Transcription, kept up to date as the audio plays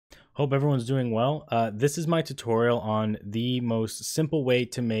Hope everyone's doing well. This is my tutorial on the most simple way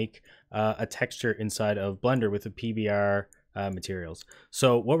to make a texture inside of Blender with the PBR materials.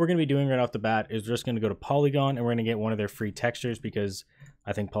 So what we're going to be doing right off the bat is we're just going to go to Poliigon and we're going to get one of their free textures because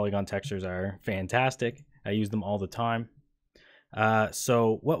I think Poliigon textures are fantastic. I use them all the time.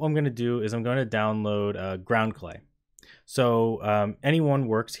 So what I'm going to do is I'm going to download ground clay. So anyone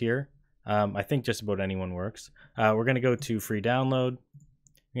works here. I think just about anyone works. We're going to go to free download.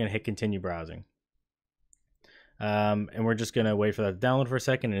 I'm going to hit continue browsing. And we're just going to wait for that to download for a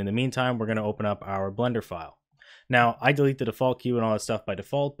second. And in the meantime, we're going to open up our Blender file. Now, I delete the default cube and all that stuff by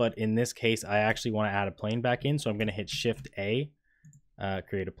default, but in this case, I actually want to add a plane back in. So I'm going to hit Shift A,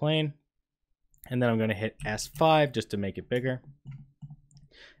 create a plane. And then I'm going to hit S5 just to make it bigger.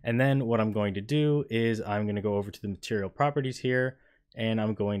 And then what I'm going to do is I'm going to go over to the material properties here and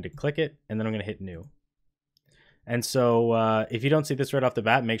I'm going to click it and then I'm going to hit new. And so if you don't see this right off the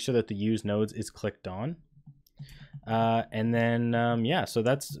bat, make sure that the use nodes is clicked on. And then, yeah, so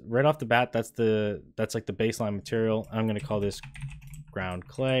that's right off the bat. That's like the baseline material. I'm going to call this ground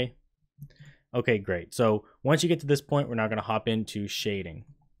clay. Okay, great. So once you get to this point, we're now going to hop into shading.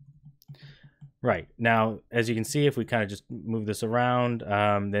 Right now, as you can see, if we kind of just move this around,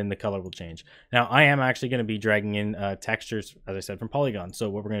 then the color will change. Now, I am actually going to be dragging in textures, as I said, from Poliigon. So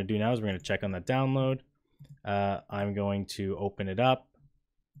what we're going to do now is we're going to check on that download. I'm going to open it up.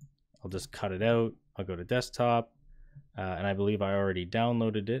 I'll just cut it out. I'll go to desktop, and I believe I already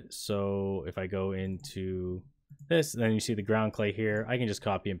downloaded it. So if I go into this, then you see the ground clay here. I can just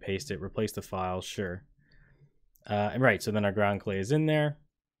copy and paste it, replace the file, sure. And right, so then our ground clay is in there.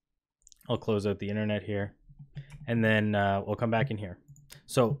 I'll close out the internet here, and then we'll come back in here.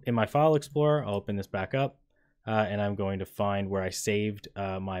 So in my file explorer, I'll open this back up, and I'm going to find where I saved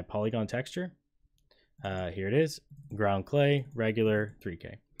my Poliigon texture. Here it is, ground clay, regular,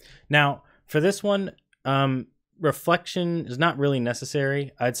 3K. Now, for this one, reflection is not really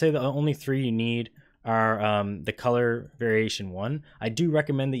necessary. I'd say the only three you need are the color variation 1. I do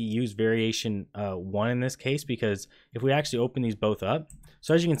recommend that you use variation 1 in this case, because if we actually open these both up,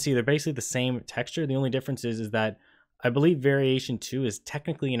 so as you can see, they're basically the same texture. The only difference is that I believe variation 2 is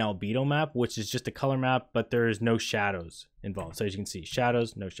technically an albedo map, which is just a color map, but there is no shadows involved. So as you can see,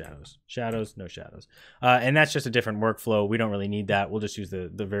 shadows, no shadows, shadows, no shadows. And that's just a different workflow. We don't really need that. We'll just use the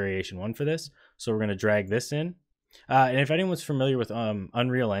variation 1 for this. So we're going to drag this in. And if anyone's familiar with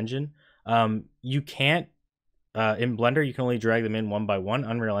Unreal Engine, you can't, in Blender, you can only drag them in one by one.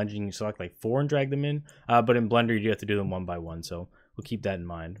 Unreal Engine, you can select like 4 and drag them in. But in Blender, you do have to do them one by one. So we'll keep that in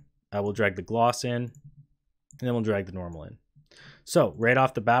mind. We'll drag the gloss in. And then we'll drag the normal in. So right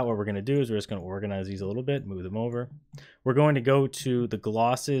off the bat, what we're going to do is we're just going to organize these a little bit, move them over. We're going to go to the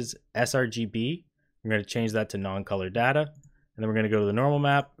glosses sRGB. We're going to change that to non-color data. And then we're going to go to the normal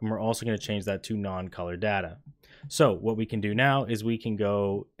map, and we're also going to change that to non-color data. So what we can do now is we can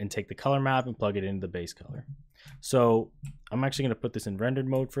go and take the color map and plug it into the base color. So I'm actually going to put this in rendered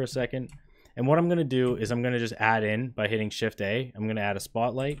mode for a second. And what I'm going to do is I'm going to just add in by hitting Shift A. I'm going to add a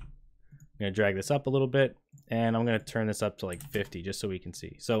spotlight. I'm going to drag this up a little bit, and I'm going to turn this up to like 50 just so we can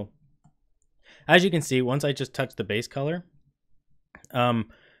see. So as you can see, once I just touch the base color,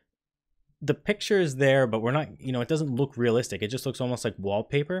 the picture is there, but we're not, it doesn't look realistic. It just looks almost like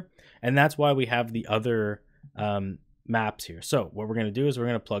wallpaper. And that's why we have the other maps here. So what we're going to do is we're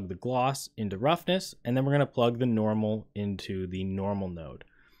going to plug the gloss into roughness, and then we're going to plug the normal into the normal node.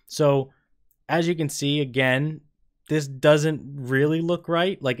 So as you can see, again, this doesn't really look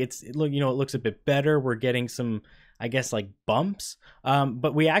right. Like it looks a bit better. We're getting some, I guess, like bumps,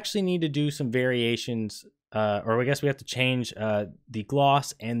 but we actually need to do some variations, or I guess we have to change the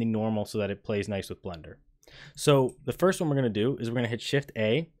gloss and the normal so that it plays nice with Blender. So the first one we're going to do is we're going to hit Shift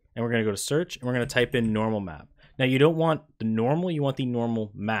A, and we're going to go to search, and we're going to type in normal map. Now you don't want the normal, you want the normal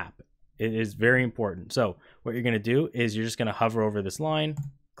map. It is very important. So what you're going to do is you're just going to hover over this line,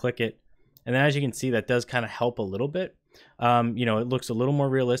 click it. And then as you can see, that does kind of help a little bit. It looks a little more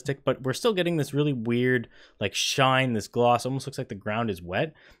realistic, but we're still getting this really weird, like shine, this gloss, almost looks like the ground is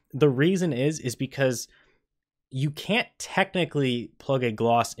wet. The reason is because you can't technically plug a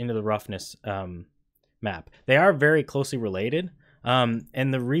gloss into the roughness map. They are very closely related. And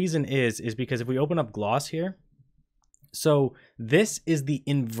the reason is because if we open up gloss here, so this is the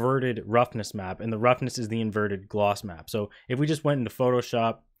inverted roughness map, and the roughness is the inverted gloss map. So if we just went into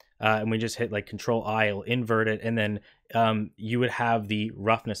Photoshop, and we just hit like Control-I, it'll invert it, and then you would have the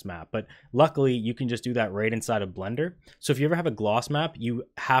roughness map. But luckily, you can just do that right inside of Blender. So if you ever have a gloss map, you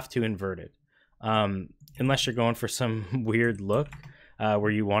have to invert it, unless you're going for some weird look.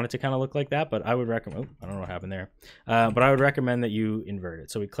 where you want it to kind of look like that, but I would recommend, I don't know what happened there, but I would recommend that you invert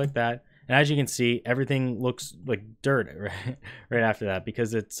it. So we click that, and as you can see, everything looks like dirt right after that,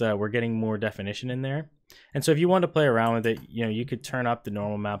 because it's we're getting more definition in there. And so if you want to play around with it, you know, you could turn up the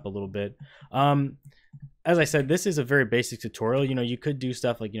normal map a little bit. As I said, this is a very basic tutorial. You know, you could do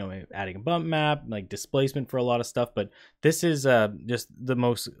stuff like, you know, adding a bump map, like displacement for a lot of stuff, but this is just the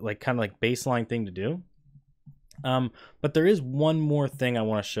most like kind of like baseline thing to do. But there is one more thing I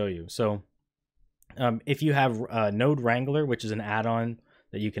want to show you. So if you have Node Wrangler, which is an add-on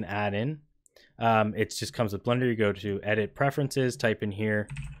that you can add in, it just comes with Blender. You go to Edit Preferences, type in here,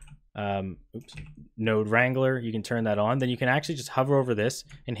 Node Wrangler. You can turn that on. Then you can actually just hover over this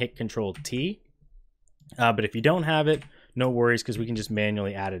and hit Control T. But if you don't have it, no worries, because we can just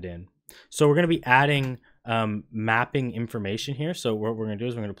manually add it in. So we're going to be adding mapping information here. So what we're going to do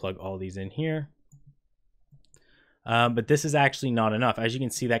is we're going to plug all these in here. But this is actually not enough. As you can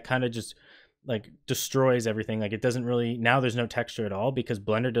see, that kind of just like destroys everything. Like it doesn't really, now there's no texture at all, because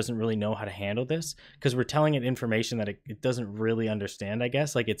Blender doesn't really know how to handle this, because we're telling it information that it doesn't really understand, I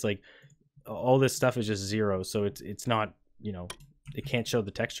guess. Like it's like all this stuff is just zero. So it's not, you know, it can't show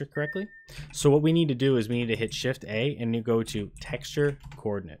the texture correctly. So what we need to do is we need to hit Shift A and you go to Texture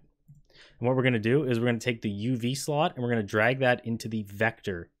Coordinate. And what we're going to do is we're going to take the UV slot and we're going to drag that into the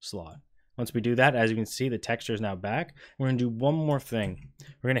vector slot. Once we do that, as you can see, the texture is now back. We're going to do one more thing.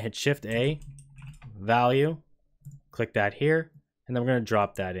 We're going to hit Shift A, Value, click that here, and then we're going to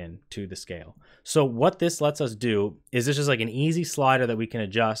drop that in to the scale. So what this lets us do is this is like an easy slider that we can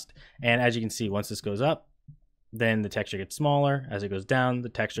adjust. And as you can see, once this goes up, then the texture gets smaller. As it goes down, the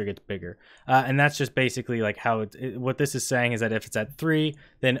texture gets bigger. And that's just basically like how what this is saying is that if it's at 3,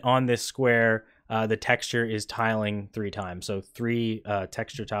 then on this square, the texture is tiling 3 times. So 3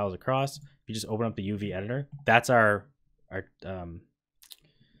 texture tiles across. If you just open up the UV editor, that's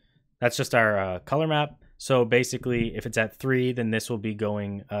that's just our color map. So basically, if it's at 3, then this will be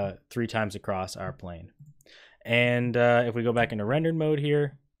going 3 times across our plane. And if we go back into rendered mode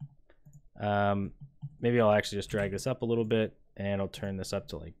here, maybe I'll actually just drag this up a little bit, and I'll turn this up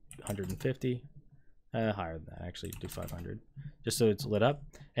to like 150. Higher than that, actually, do 500, just so it's lit up.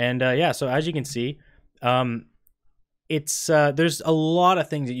 And yeah, so as you can see, it's there's a lot of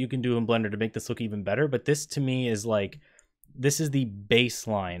things that you can do in Blender to make this look even better, but this to me is like, this is the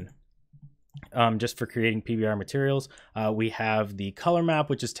baseline just for creating PBR materials. We have the color map,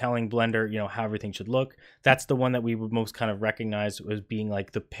 which is telling Blender, you know, how everything should look. That's the one that we would most kind of recognize as being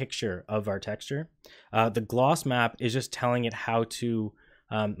like the picture of our texture. The gloss map is just telling it how to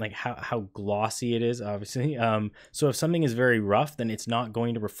like how glossy it is, obviously. So if something is very rough, then it's not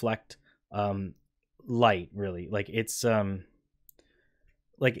going to reflect light, really. Like it's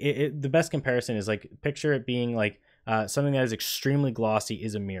like the best comparison is like, picture it being like something that is extremely glossy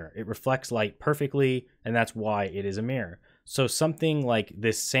is a mirror. It reflects light perfectly, and that's why it is a mirror. So something like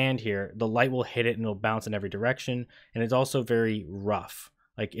this sand here, the light will hit it and it'll bounce in every direction, and it's also very rough.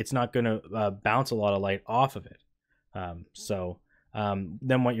 Like it's not going to bounce a lot of light off of it.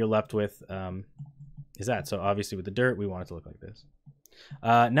 Then what you're left with is that. So obviously with the dirt, we want it to look like this.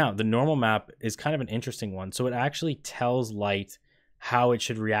 Now, the normal map is kind of an interesting one. So it actually tells light how it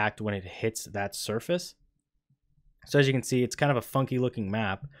should react when it hits that surface. So as you can see, it's kind of a funky looking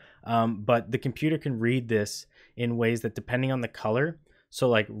map, but the computer can read this in ways that, depending on the color, so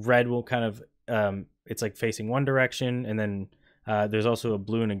like red will kind of, it's like facing one direction, and then there's also a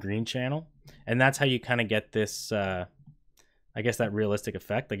blue and a green channel. And that's how you kind of get this, I guess, that realistic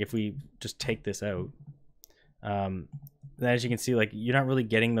effect. Like if we just take this out, then as you can see, like you're not really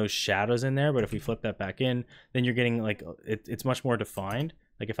getting those shadows in there, but if we flip that back in, then you're getting like, it's much more defined.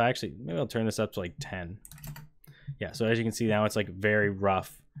 Like if I actually, maybe I'll turn this up to like 10. Yeah, so as you can see now, it's like very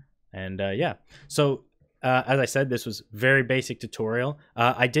rough. And yeah, so as I said, this was very basic tutorial.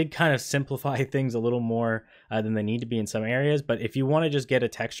 I did kind of simplify things a little more than they need to be in some areas, but if you want to just get a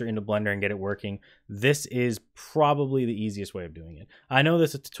texture into Blender and get it working, this is probably the easiest way of doing it. I know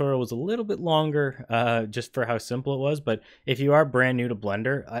this tutorial was a little bit longer just for how simple it was, but if you are brand new to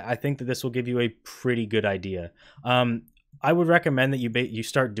Blender, I think that this will give you a pretty good idea. I would recommend that you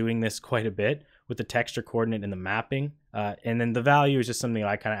start doing this quite a bit with the texture coordinate and the mapping, and then the value is just something that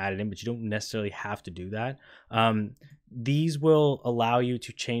I kind of added in, but you don't necessarily have to do that. These will allow you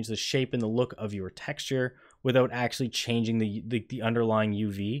to change the shape and the look of your texture without actually changing the underlying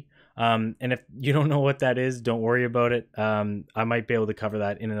UV. And if you don't know what that is, don't worry about it. I might be able to cover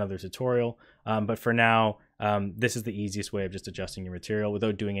that in another tutorial, but for now, this is the easiest way of just adjusting your material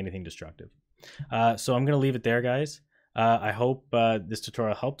without doing anything destructive. So I'm going to leave it there, guys. I hope this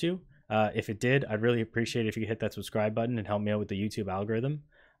tutorial helped you. If it did, I'd really appreciate it if you could hit that subscribe button and help me out with the YouTube algorithm.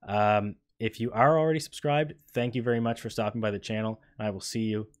 If you are already subscribed, thank you very much for stopping by the channel, and I will see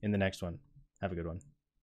you in the next one. Have a good one.